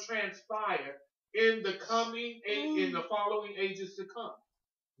or transpire in the following ages to come.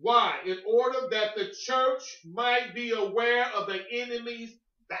 Why? In order that the church might be aware of the enemy's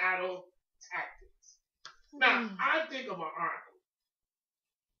battle tactics. Now, I think of an army.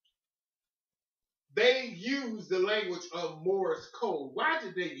 They use the language of Morse code. Why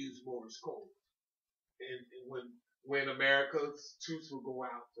did they use Morse code? And when America's troops would go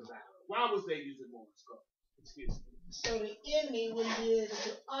out to battle, why was they using Morse code? Excuse me. So the enemy would be able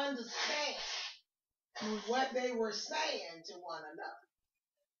to understand what they were saying to one another.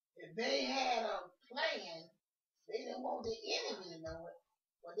 If they had a plan, they didn't want the enemy to know it,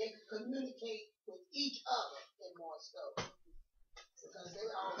 but they could communicate with each other in Morse code because they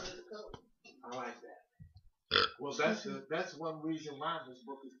all knew the code. I like that. Well, that's one reason why this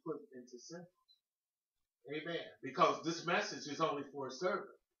book is put into symbols. Amen. Because this message is only for a servant.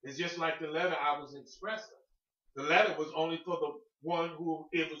 It's just like the letter I was expressing. The letter was only for the one who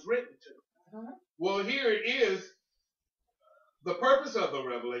it was written to. Uh-huh. Well, here it is. The purpose of the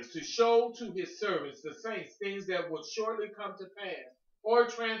revelation to show to his servants, the saints, things that would shortly come to pass or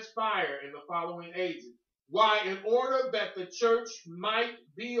transpire in the following ages. Why? In order that the church might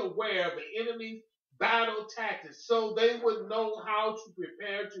be aware of the enemy's battle tactics, so they would know how to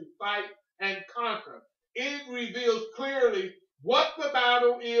prepare to fight and conquer. It reveals clearly what the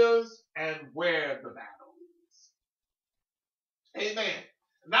battle is and where the battle is. Amen.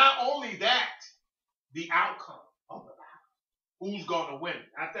 Not only that, the outcome of the battle. Who's going to win?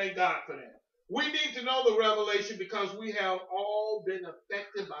 I thank God for that. We need to know the revelation because we have all been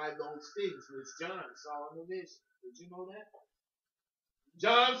affected by those things which John saw in the vision. Did you know that?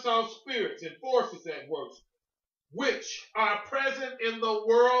 John saw spirits and forces at work, which are present in the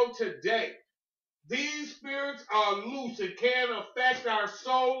world today. These spirits are loose and can affect our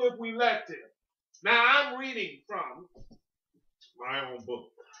soul if we let them. Now, I'm reading from my own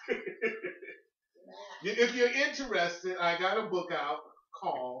book. If you're interested, I got a book out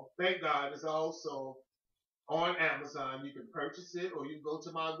called, thank God, it's also on Amazon. You can purchase it or you can go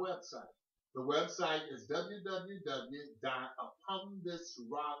to my website. The website is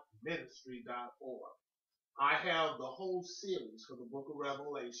www.Uponthisrockministry.org. I have the whole series for the book of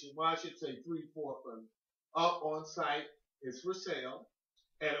Revelation. Well, I should say 3/4 of it up on site. It's for sale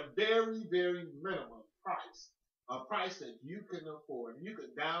at a very, very minimum price. A price that you can afford. You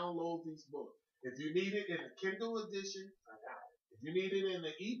can download these books. If you need it in a Kindle edition, I got it. If you need it in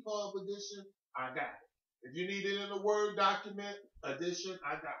the EPUB edition, I got it. If you need it in a Word document edition,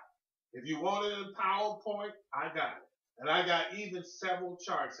 I got it. If you want it in PowerPoint, I got it. And I got even several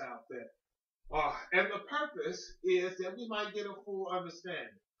charts out there. And the purpose is that we might get a full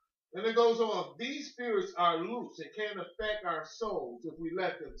understanding. And it goes on, these spirits are loose and can affect our souls if we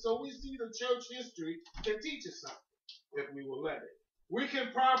let them. So we see the church history can teach us something if we will let it. We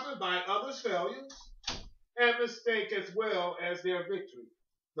can profit by others' failures and mistake as well as their victory.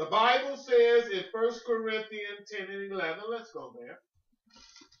 The Bible says in 1 Corinthians 10 and 11, let's go there.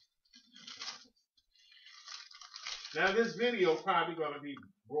 Now this video is probably going to be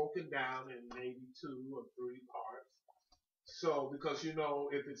broken down in maybe 2 or 3 parts. So, because you know,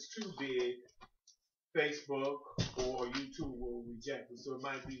 if it's too big, Facebook or YouTube will reject it. So it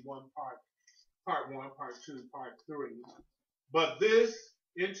might be one part 1, part 2, part 3. But this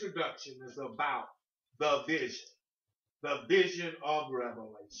introduction is about the vision of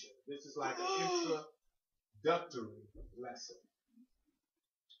Revelation. This is like an introductory lesson.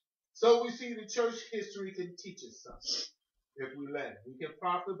 So we see the church history can teach us something if we let it. We can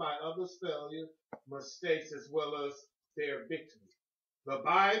profit by others' failures, mistakes, as well as their victory. The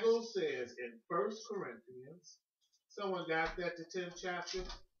Bible says in 1 Corinthians, someone got that, the 10th chapter,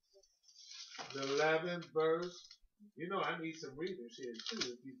 the 11th verse. You know, I need some readers here too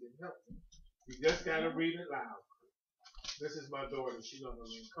if you can help me. You just got to read it loud. This is my daughter. She's on the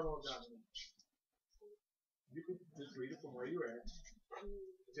room. Come on down here. You can just read it from where you're at.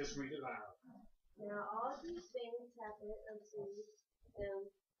 Just read it loud. Now all these things happen unto them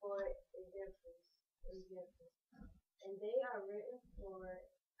for examples, and they are written for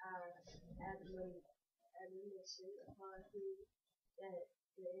our admonition upon whom that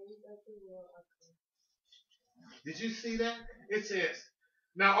the end of the world are come. Did you see that? It says,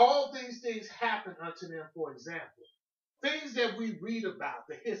 now all these things happen unto them for example. Things that we read about,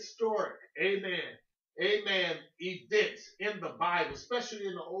 the historic, amen, events in the Bible, especially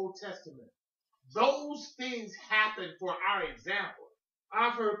in the Old Testament. Those things happen for our example.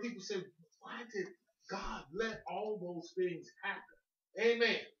 I've heard people say, why did God let all those things happen?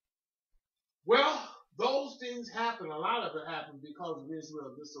 Amen. Well, those things happen. A lot of it happened because of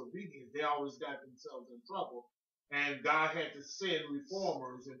Israel's disobedience. They always got themselves in trouble. And God had to send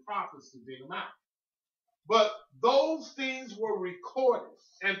reformers and prophets to dig them out. But those things were recorded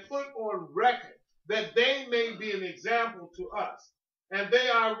and put on record that they may be an example to us. And they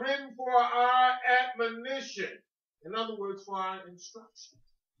are written for our admonition. In other words, for our instruction.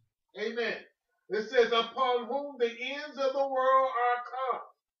 Amen. It says, upon whom the ends of the world are come.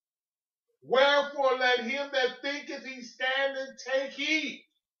 Wherefore let him that thinketh he standeth take heed,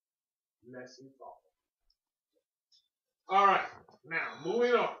 lest he fall. All right, now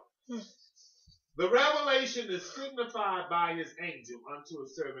moving on. The revelation is signified by his angel unto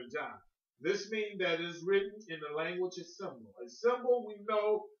his servant John. This means that it is written in the language of symbol. A symbol we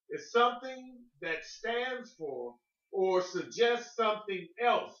know is something that stands for or suggests something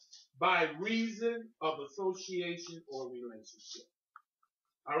else by reason of association or relationship.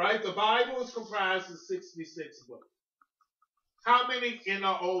 All right, the Bible is comprised of 66 books. How many in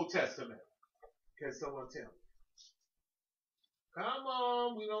the Old Testament? Can someone tell me? Come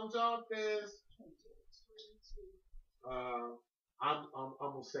on, we don't talk this. I'm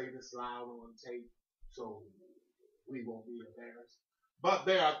gonna say this loud on tape so we won't be embarrassed. But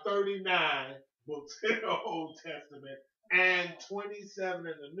there are 39 books in the Old Testament and 27 in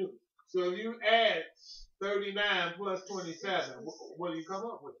the New. So if you add 39 plus 27, what do you come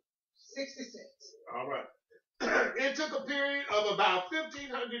up with? 66. All right. It took a period of about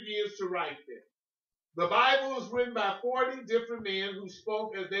 1,500 years to write this. The Bible was written by 40 different men who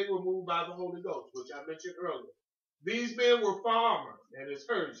spoke as they were moved by the Holy Ghost, which I mentioned earlier. These men were farmers, that is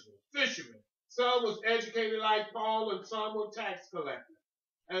herdsmen, fishermen. Some was educated like Paul, and some were tax collectors.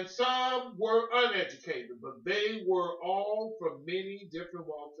 And some were uneducated, but they were all from many different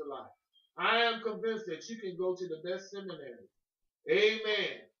walks of life. I am convinced that you can go to the best seminary,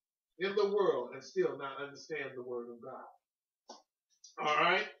 amen, in the world and still not understand the Word of God. All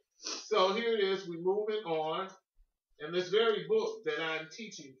right? So here it is. We're moving on. And this very book that I'm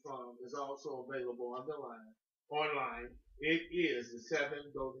teaching from is also available online. It is The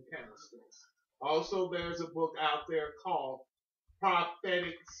Seven Golden Candlesticks. Also, there's a book out there called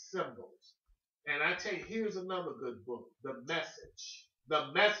Prophetic Symbols. And I tell you, here's another good book, The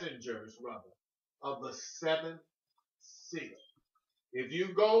Messengers, of the Seventh Seal. If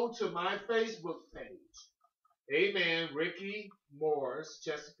you go to my Facebook page, amen, Ricky Morris,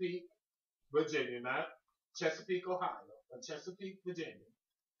 Chesapeake, Virginia, not Chesapeake, Ohio, but Chesapeake, Virginia.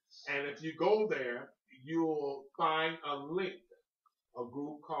 And if you go there, you'll find a link, a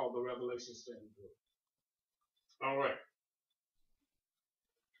group called the Revelation Study Group. All right.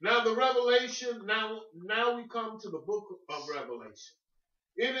 Now the Revelation, now we come to the book of Revelation.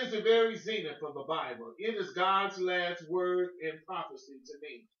 It is the very zenith of the Bible. It is God's last word in prophecy to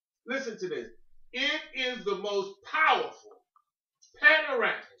me. Listen to this. It is the most powerful,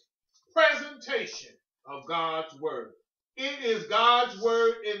 panoramic presentation of God's word. It is God's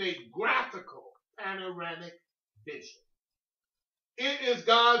word in a graphical, panoramic vision. It is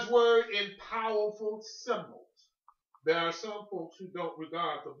God's word in powerful symbols. There are some folks who don't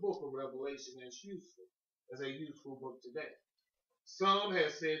regard the book of Revelation as a useful book today. Some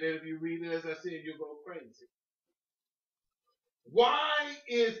have said that if you read it, as I said, you'll go crazy. Why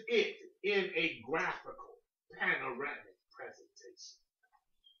is it in a graphical, panoramic presentation?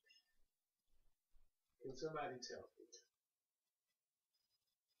 Can somebody tell me?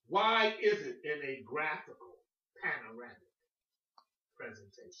 Why is it in a graphical, panoramic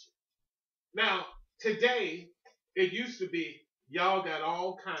presentation? Now, today, it used to be, y'all got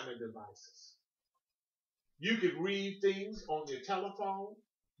all kind of devices. You could read things on your telephone.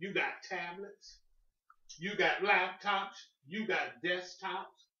 You got tablets. You got laptops. You got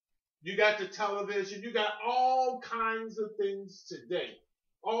desktops. You got the television. You got all kinds of things today.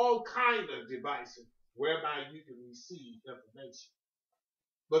 All kind of devices whereby you can receive information.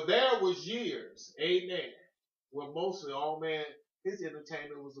 But there was years, amen, where mostly all man, his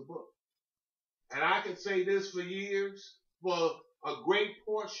entertainment was a book. And I can say this for years, for a great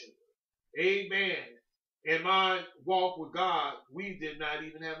portion, amen, in my walk with God, we did not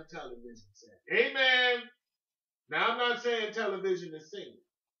even have a television set. Amen. Now, I'm not saying television is sin.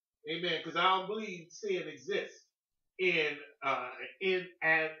 Amen. Because I don't believe sin exists in an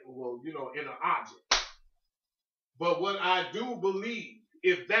object. But what I do believe,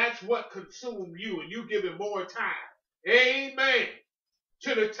 if that's what consumes you and you give it more time, amen,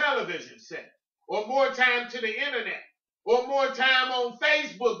 to the television set, or more time to the internet, or more time on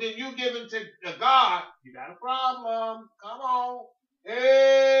Facebook than you giving to God, you got a problem. Come on.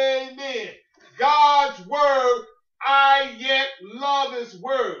 Amen. God's word, I yet love his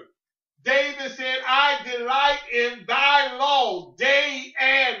word. David said, I delight in thy law day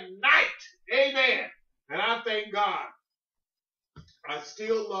and night. Amen. And I thank God. I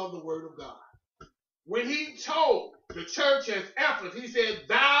still love the word of God. When he told the church at Ephesus, he said,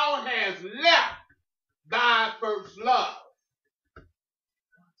 thou hast left thy first love.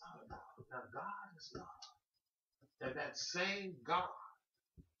 Now God is love. And that same God,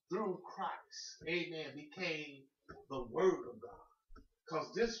 through Christ, amen, became the word of God.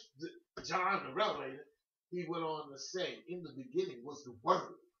 Because John the Revelator, he went on to say, in the beginning was the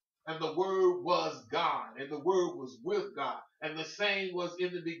word. And the word was God. And the word was with God. And the same was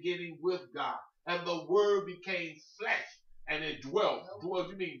in the beginning with God. And the word became flesh. And it dwelt.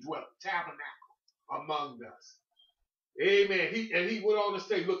 Dwelt. Tabernacle among us. Amen. He went on to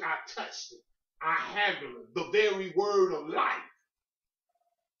say, look, I touched it. I handled it. The very word of life.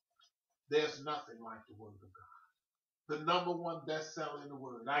 There's nothing like the word of God. the #1 bestseller in the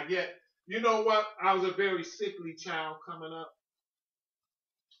world. I get, you know what? I was a very sickly child coming up,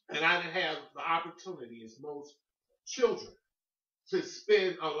 and I didn't have the opportunity, as most children, to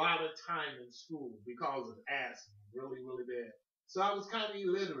spend a lot of time in school because of asthma, really, really bad. So I was kind of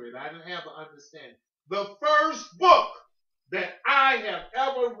illiterate. I didn't have an understanding. The first book that I have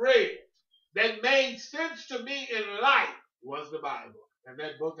ever read that made sense to me in life was the Bible. And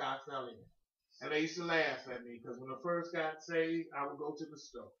that book I fell in. And they used to laugh at me because when I first got saved, I would go to the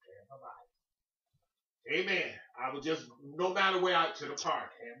store, have my Bible. Amen. I would just, no matter where I to the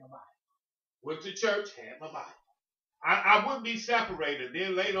park, have my Bible. Went to church, had my Bible. I wouldn't be separated.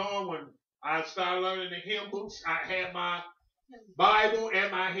 Then later on, when I started learning the hymn books, I had my Bible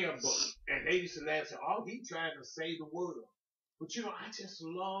and my hymn book. And they used to laugh and say, oh, he trying to say the word. But you know, I just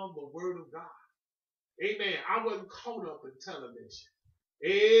love the word of God. Amen. I wasn't caught up in television.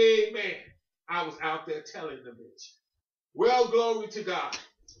 Amen. I was out there telling the vision. Well, glory to God.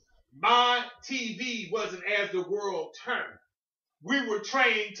 My TV wasn't as the world turned. We were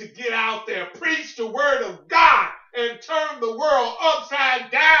trained to get out there, preach the word of God, and turn the world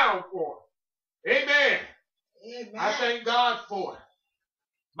upside down for it. Amen. Amen. I thank God for it.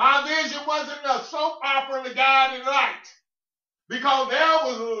 My vision wasn't a soap opera to God in light, because there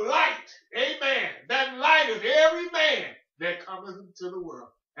was light. Amen. That light is every man that cometh into the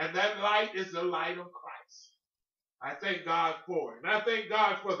world. And that light is the light of Christ. I thank God for it. And I thank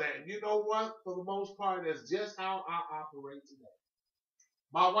God for that. And you know what? For the most part, that's just how I operate today.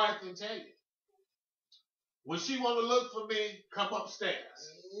 My wife can tell you. When she want to look for me, come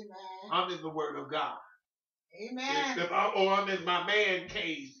upstairs. Amen. I'm in the Word of God. Amen. Or I'm in my man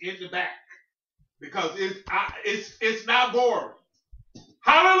cave in the back. Because it's not boring.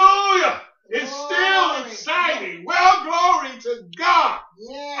 Hallelujah. It's still exciting. Well, glory to God.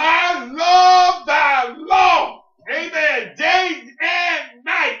 Yeah. I love thy law. Amen. Day and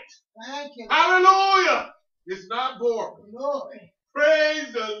night. Thank you. Hallelujah. It's not boring. Glory.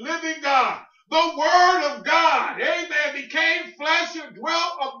 Praise the living God. The word of God, amen, became flesh and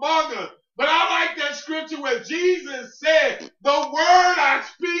dwelt among us. But I like that scripture where Jesus said, the word I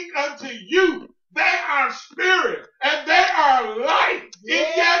speak unto you, they are spirit and they are life.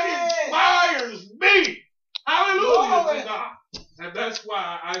 It yet inspires me. Hallelujah to God. And that's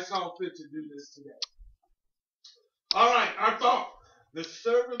why I saw fit to do this today. All right, our thought. The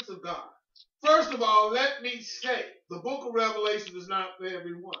servants of God. First of all, let me say, the book of Revelation is not for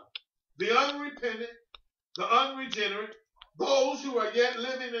everyone. The unrepentant, the unregenerate, those who are yet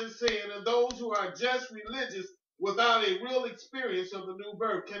living in sin, and those who are just religious without a real experience of the new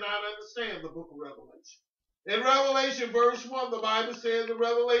birth cannot understand the book of Revelation. In Revelation verse 1, the Bible says the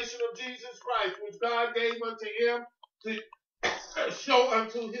revelation of Jesus Christ, which God gave unto him to show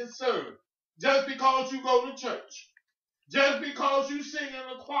unto his servant. Just because you go to church, just because you sing in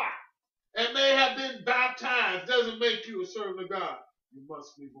the choir, and may have been baptized, doesn't make you a servant of God. You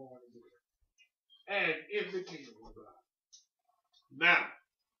must be born again and in the kingdom of God. Now,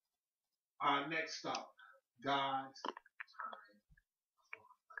 our next thought, God's time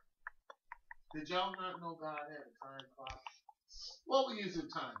clock. Did y'all not know God had a time clock? What we use a time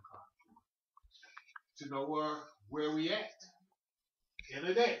clock for? To know where we at in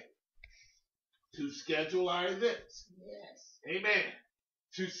a day. To schedule our events. Yes. Amen.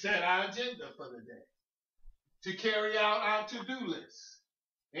 To set our agenda for the day. To carry out our to-do list.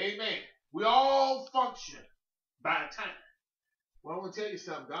 Amen. We all function by time. Well, I want to tell you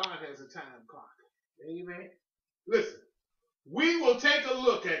something. God has a time clock. Amen. Listen, we will take a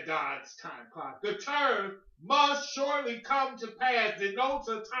look at God's time clock. The term must surely come to pass denotes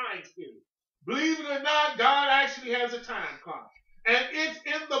a time period. Believe it or not, God actually has a time clock. And it's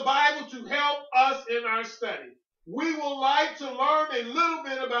in the Bible to help us in our study. We will like to learn a little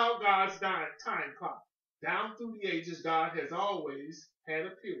bit about God's time clock. Down through the ages, God has always had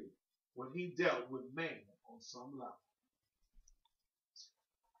a period when he dealt with man on some level.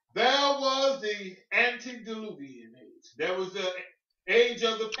 There was the antediluvian age. There was the age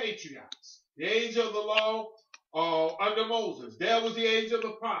of the patriarchs, the age of the law under Moses. There was the age of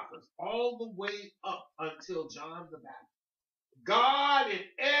the prophets, all the way up until John the Baptist. God in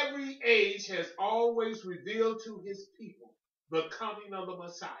every age has always revealed to his people the coming of the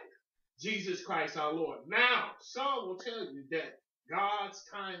Messiah, Jesus Christ our Lord. Now, some will tell you that God's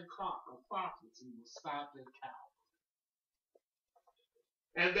time clock of prophecy will stop in Calvary,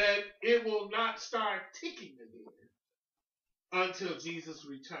 and that it will not start ticking again until Jesus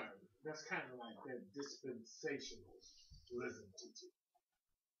returns. That's kind of like that dispensationalism teaching.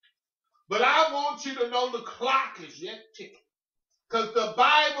 But I want you to know the clock is yet ticking. Because the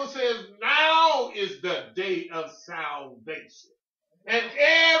Bible says now is the day of salvation. And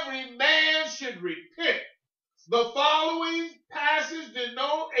every man should repent. The following passage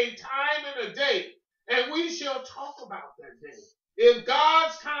denote a time and a date, and we shall talk about that day. If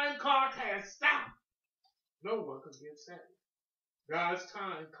God's time clock has stopped, no one can get saved. God's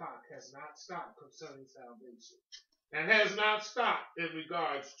time clock has not stopped concerning salvation, and has not stopped in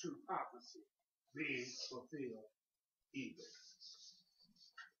regards to prophecy being fulfilled either.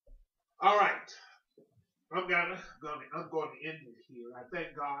 All right. I'm going to end it here. I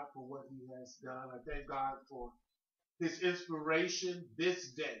thank God for what he has done. I thank God for his inspiration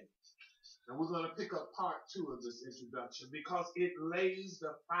this day. And we're going to pick up part 2 of this introduction because it lays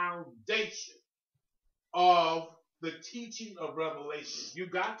the foundation of the teaching of Revelation. You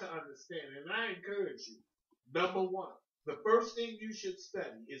got to understand, and I encourage you, number 1, the first thing you should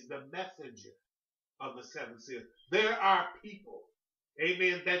study is the messenger of the 7 seals. There are people,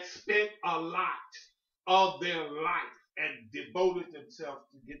 amen, that spent a lot of their life and devoted themselves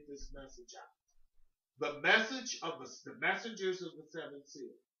to get this message out. The message of the messengers of the 7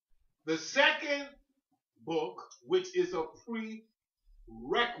 seals. The second book, which is a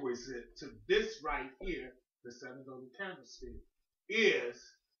prerequisite to this right here, the 7 golden candlesticks,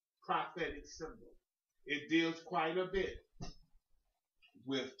 is prophetic symbol. It deals quite a bit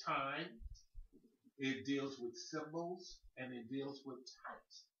with time. It deals with symbols, and it deals with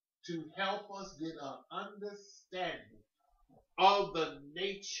types to help us get an understanding of the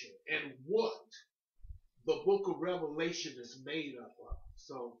nature and what the book of Revelation is made up of.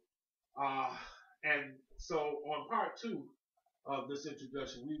 So, on part 2 of this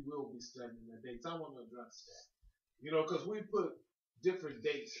introduction, we will be studying the dates. I want to address that. Because we put different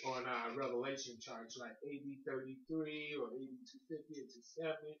dates on our Revelation charts, like AD 33 or AD 250 or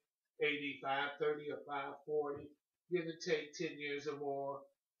 270, AD 530 or 540, give or take 10 years or more,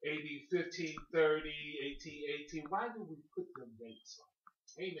 AD 1530, 1818. Why do we put them dates on?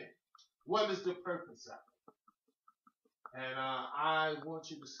 Amen. What is the purpose of it? And I want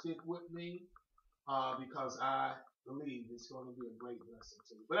you to stick with me because I believe it's going to be a great lesson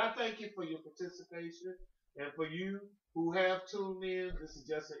to you. But I thank you for your participation. And for you who have tuned in, this is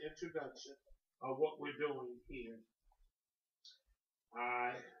just an introduction of what we're doing here.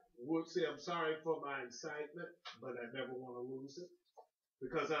 I would say I'm sorry for my excitement, but I never want to lose it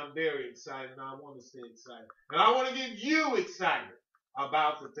because I'm very excited and I want to stay excited. And I want to get you excited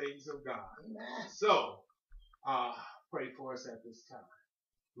about the things of God. So, pray for us at this time.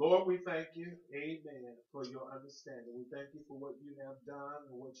 Lord, we thank you, amen, for your understanding. We thank you for what you have done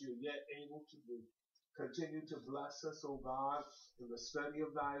and what you're yet able to do. Continue to bless us, O God, in the study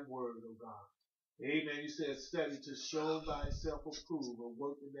of thy word, O God. Amen. You said study to show thyself approved, a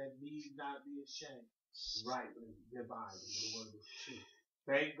workman that need not be ashamed, rightly dividing the word of truth.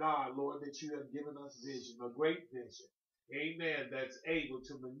 Thank God, Lord, that you have given us vision, a great vision. Amen. That's able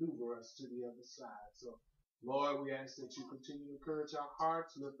to maneuver us to the other side. So, Lord, we ask that you continue to encourage our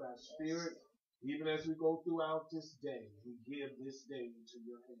hearts, lift our spirit, even as we go throughout this day. We give this day into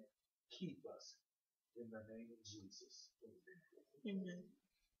your hand. Keep us in the name of Jesus. Amen. Amen.